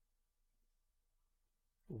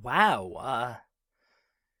Wow,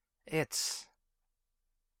 it's...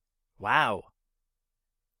 Wow.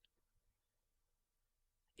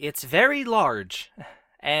 It's very large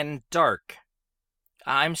and dark.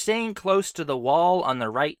 I'm staying close to the wall on the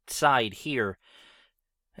right side here.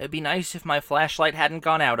 It'd be nice if my flashlight hadn't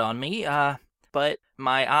gone out on me, but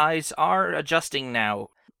my eyes are adjusting now.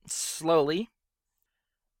 Slowly.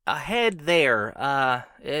 Ahead there,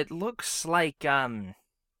 it looks like the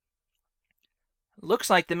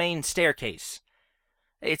main staircase.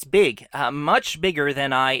 It's big, much bigger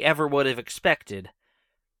than I ever would have expected.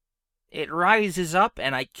 It rises up,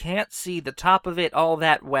 and I can't see the top of it all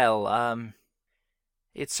that well.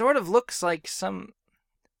 It sort of looks like someone's...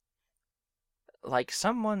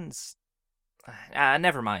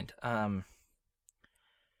 never mind. I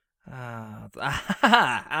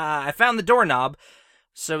found the doorknob,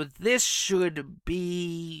 so this should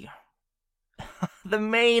be... the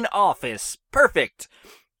main office. Perfect!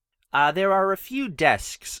 There are a few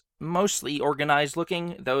desks, mostly organized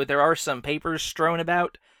looking, though there are some papers strewn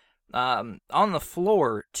about. On the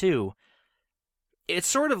floor, too. It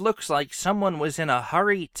sort of looks like someone was in a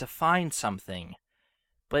hurry to find something.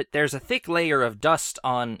 But there's a thick layer of dust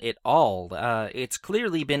on it all. It's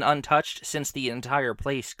clearly been untouched since the entire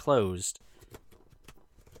place closed.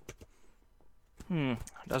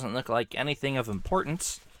 Doesn't look like anything of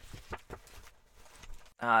importance.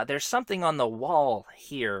 There's something on the wall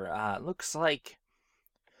here. Looks like...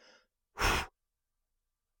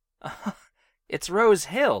 It's Rose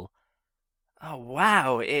Hill. Oh,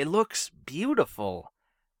 wow, it looks beautiful.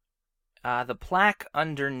 The plaque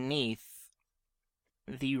underneath...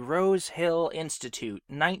 The Rose Hill Institute,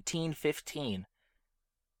 1915.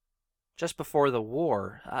 Just before the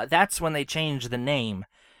war. That's when they changed the name.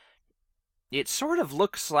 It sort of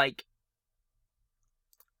looks like...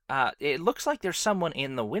 it looks like there's someone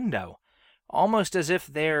in the window. Almost as if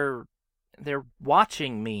they're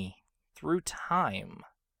watching me through time.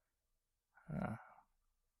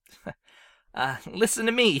 Listen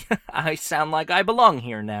to me. I sound like I belong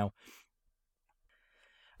here now.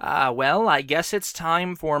 Well, I guess it's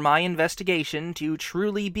time for my investigation to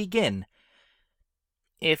truly begin.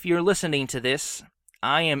 If you're listening to this,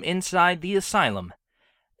 I am inside the asylum,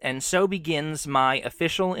 and so begins my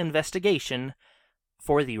official investigation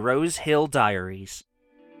for the Rose Hill Diaries.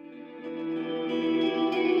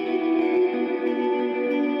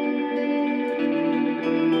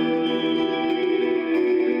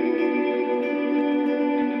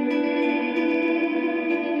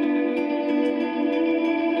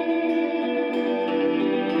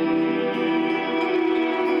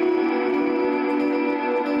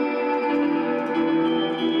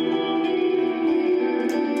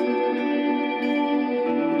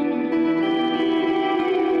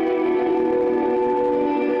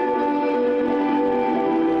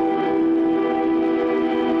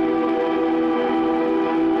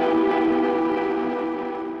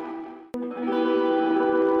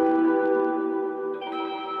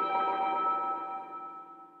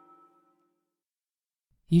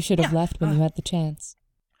 You should have left when you had the chance.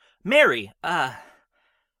 Mary,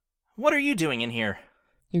 what are you doing in here?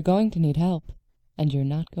 You're going to need help, and you're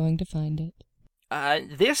not going to find it.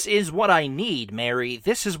 This is what I need, Mary.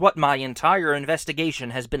 This is what my entire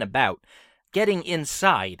investigation has been about. Getting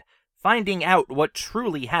inside. Finding out what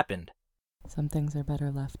truly happened. Some things are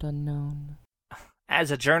better left unknown. As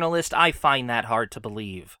a journalist, I find that hard to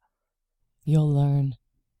believe. You'll learn.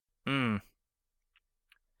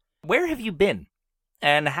 Where have you been?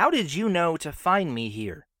 And how did you know to find me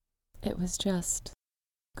here? It was just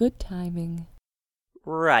good timing.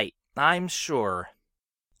 Right, I'm sure.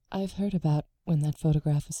 I've heard about when that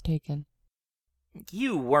photograph was taken.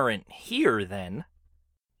 You weren't here then.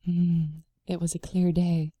 It was a clear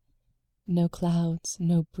day. No clouds,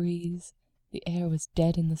 no breeze. The air was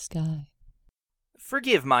dead in the sky.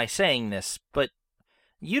 Forgive my saying this, but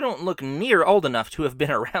you don't look near old enough to have been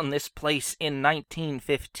around this place in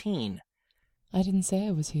 1915. I didn't say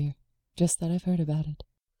I was here, just that I've heard about it.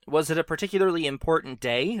 Was it a particularly important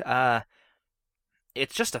day?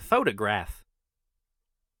 It's just a photograph.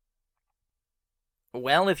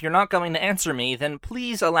 Well, if you're not going to answer me, then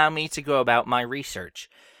please allow me to go about my research.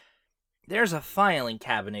 There's a filing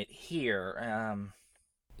cabinet here,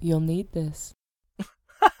 You'll need this.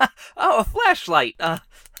 Oh, a flashlight!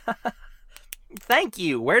 Thank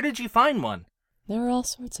you. Where did you find one? There are all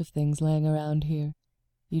sorts of things laying around here.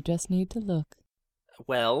 You just need to look.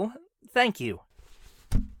 Well, thank you.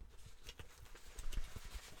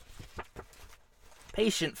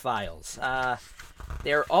 Patient files.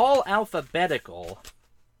 They're all alphabetical.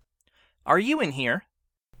 Are you in here?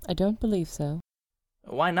 I don't believe so.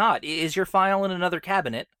 Why not? Is your file in another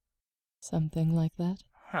cabinet? Something like that.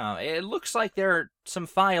 Huh, it looks like there are some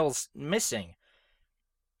files missing.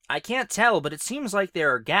 I can't tell, but it seems like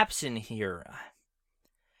there are gaps in here.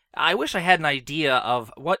 I wish I had an idea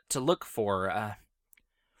of what to look for.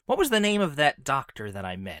 What was the name of that doctor that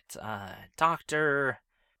I met? It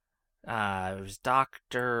was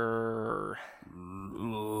Dr.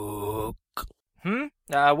 Look.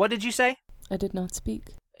 What did you say? I did not speak.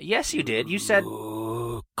 Yes, you did. You said...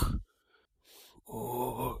 Look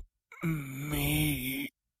for me.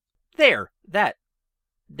 There, that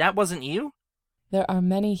wasn't you? There are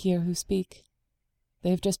many here who speak.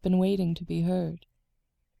 They've just been waiting to be heard.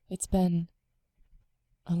 It's been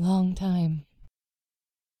a long time.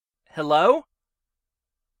 Hello?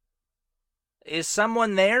 Is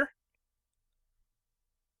someone there?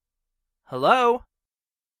 Hello?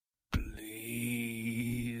 Please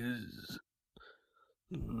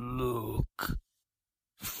look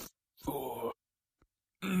for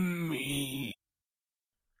me.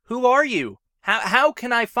 Who are you? How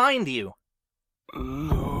can I find you?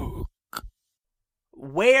 Look.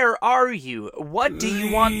 Where are you? What do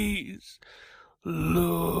you want? Please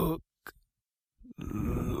look.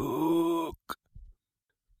 Look.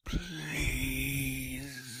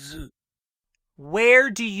 Please. Where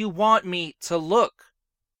do you want me to look?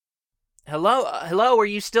 Hello? Hello, are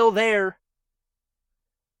you still there?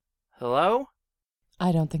 Hello?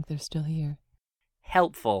 I don't think they're still here.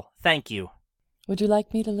 Helpful, thank you. Would you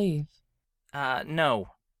like me to leave? No.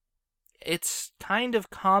 It's kind of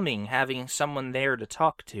calming having someone there to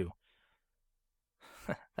talk to.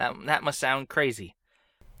 That must sound crazy.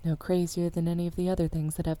 No crazier than any of the other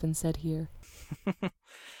things that have been said here.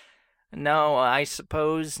 No, I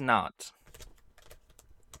suppose not.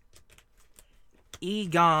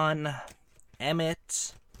 Egon,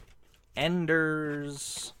 Emmett,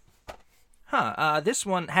 Enders... this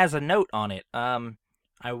one has a note on it.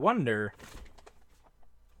 I wonder...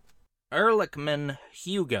 Ehrlichman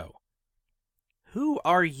Hugo. Who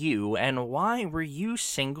are you, and why were you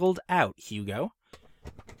singled out, Hugo?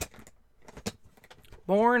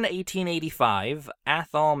 Born 1885,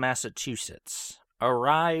 Athol, Massachusetts.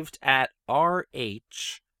 Arrived at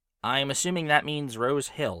R.H., I'm assuming that means Rose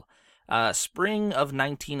Hill, spring of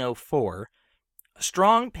 1904.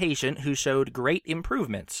 Strong patient who showed great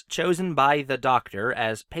improvements, chosen by the doctor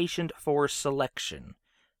as patient for selection.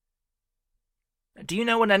 Do you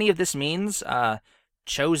know what any of this means?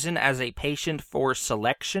 Chosen as a patient for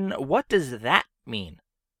selection? What does that mean?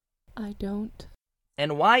 I don't.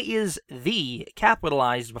 And why is "the"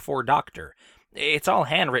 capitalized before doctor? It's all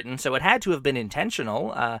handwritten, so it had to have been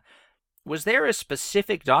intentional. Was there a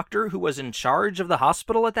specific doctor who was in charge of the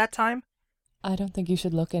hospital at that time? I don't think you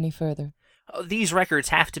should look any further. These records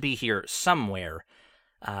have to be here somewhere.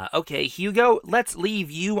 Okay, Hugo, let's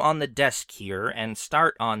leave you on the desk here and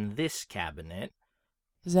start on this cabinet.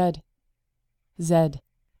 Zed,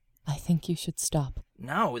 I think you should stop.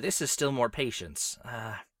 No, this is still more patience.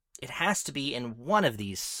 It has to be in one of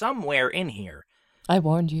these, somewhere in here. I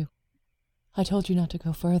warned you. I told you not to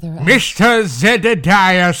go further. Mr.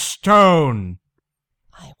 Zedediah Stone!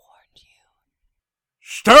 I warned you.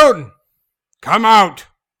 Stone! Come out!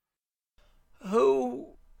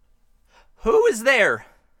 Who is there?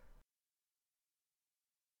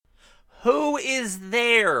 Who is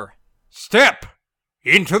there? Step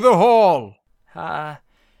into the hall.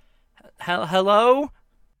 Hello?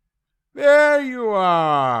 There you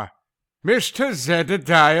are. Mr.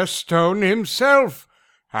 Zedediah Stone himself.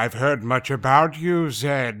 I've heard much about you,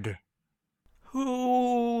 Zed.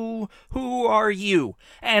 Who are you?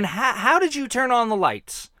 And how did you turn on the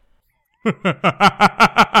lights?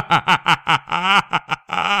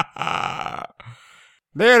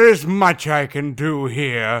 There is much I can do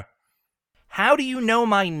here. How do you know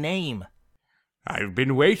my name? I've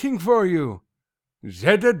been waiting for you.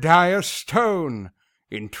 Zedediah Stone,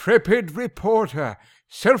 intrepid reporter,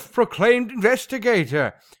 self-proclaimed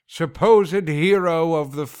investigator, supposed hero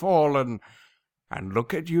of the fallen. And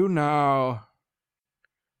look at you now.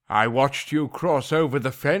 I watched you cross over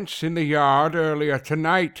the fence in the yard earlier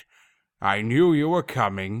tonight. I knew you were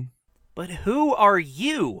coming. But who are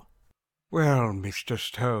you? Well, Mr.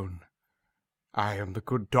 Stone, I am the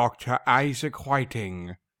good Dr. Isaac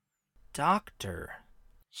Whiting. Doctor?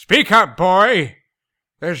 Speak up, boy!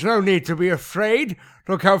 There's no need to be afraid.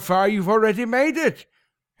 Look how far you've already made it.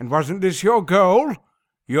 And wasn't this your goal?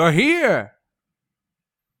 You're here.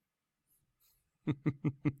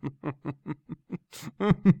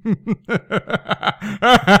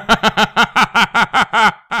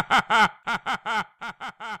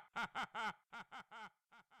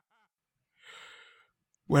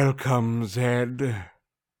 Welcome, Zed.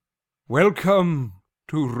 Welcome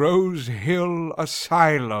to Rose Hill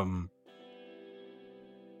Asylum.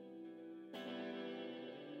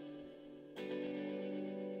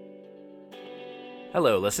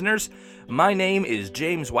 Hello, listeners. My name is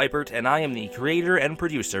James Weipert, and I am the creator and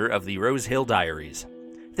producer of the Rose Hill Diaries.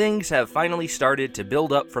 Things have finally started to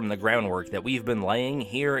build up from the groundwork that we've been laying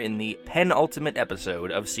here in the penultimate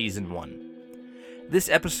episode of Season 1. This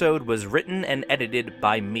episode was written and edited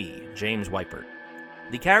by me, James Weipert.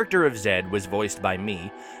 The character of Zed was voiced by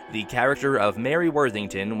me, the character of Mary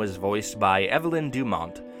Worthington was voiced by Evelyn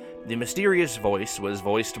Dumont, the mysterious voice was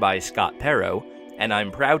voiced by Scott Perrow, and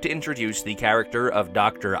I'm proud to introduce the character of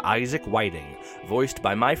Dr. Isaac Whiting, voiced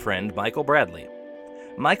by my friend Michael Bradley.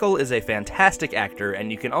 Michael is a fantastic actor,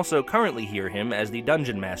 and you can also currently hear him as the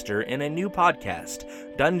Dungeon Master in a new podcast,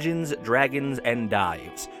 Dungeons, Dragons, and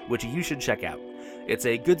Dives, which you should check out. It's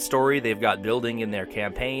a good story they've got building in their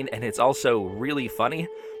campaign, and it's also really funny,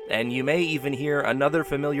 and you may even hear another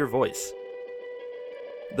familiar voice.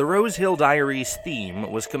 The Rose Hill Diaries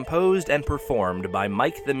theme was composed and performed by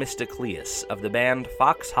Mike the Mysticleus of the band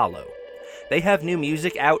Fox Hollow. They have new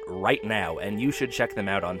music out right now, and you should check them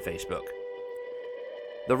out on Facebook.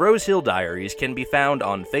 The Rose Hill Diaries can be found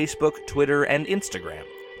on Facebook, Twitter, and Instagram.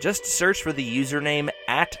 Just search for the username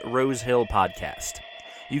 @RoseHillPodcast.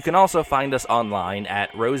 You can also find us online at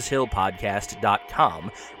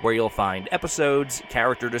rosehillpodcast.com, where you'll find episodes,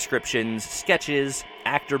 character descriptions, sketches,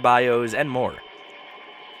 actor bios, and more.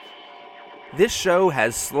 This show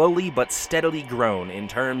has slowly but steadily grown in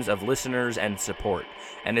terms of listeners and support,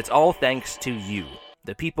 and it's all thanks to you,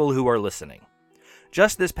 the people who are listening.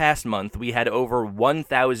 Just this past month, we had over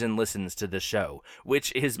 1,000 listens to the show,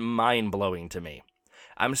 which is mind-blowing to me.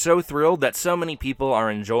 I'm so thrilled that so many people are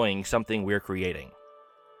enjoying something we're creating.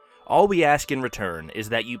 All we ask in return is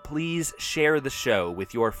that you please share the show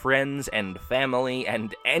with your friends and family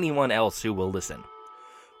and anyone else who will listen.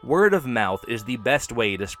 Word of mouth is the best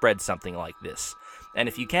way to spread something like this, and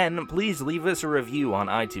if you can, please leave us a review on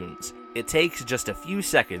iTunes. It takes just a few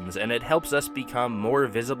seconds, and it helps us become more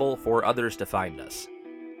visible for others to find us.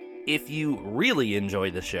 If you really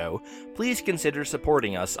enjoy the show, please consider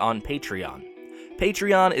supporting us on Patreon.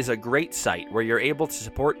 Patreon is a great site where you're able to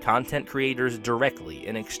support content creators directly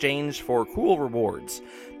in exchange for cool rewards.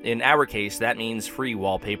 In our case, that means free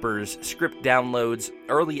wallpapers, script downloads,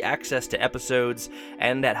 early access to episodes,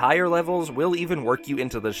 and at higher levels, we'll even work you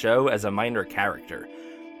into the show as a minor character.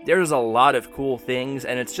 There's a lot of cool things,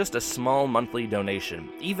 and it's just a small monthly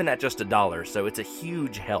donation, even at just $1, so it's a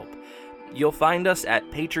huge help. You'll find us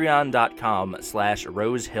at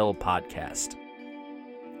patreon.com/rosehillpodcast.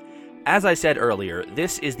 As I said earlier,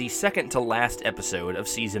 this is the second to last episode of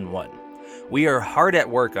Season 1. We are hard at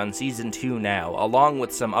work on Season 2 now, along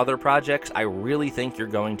with some other projects I really think you're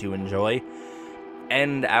going to enjoy.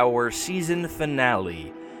 And our season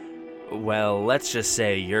finale, well, let's just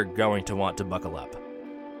say you're going to want to buckle up.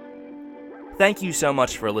 Thank you so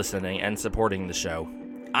much for listening and supporting the show.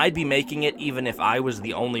 I'd be making it even if I was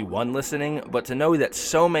the only one listening, but to know that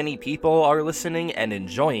so many people are listening and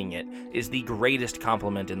enjoying it is the greatest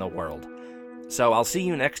compliment in the world. So I'll see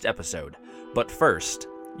you next episode, but first,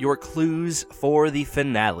 your clues for the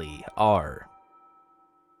finale are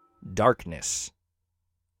darkness,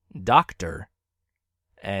 doctor,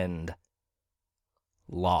 and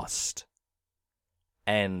lost.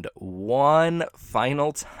 And one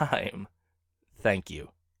final time, thank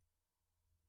you.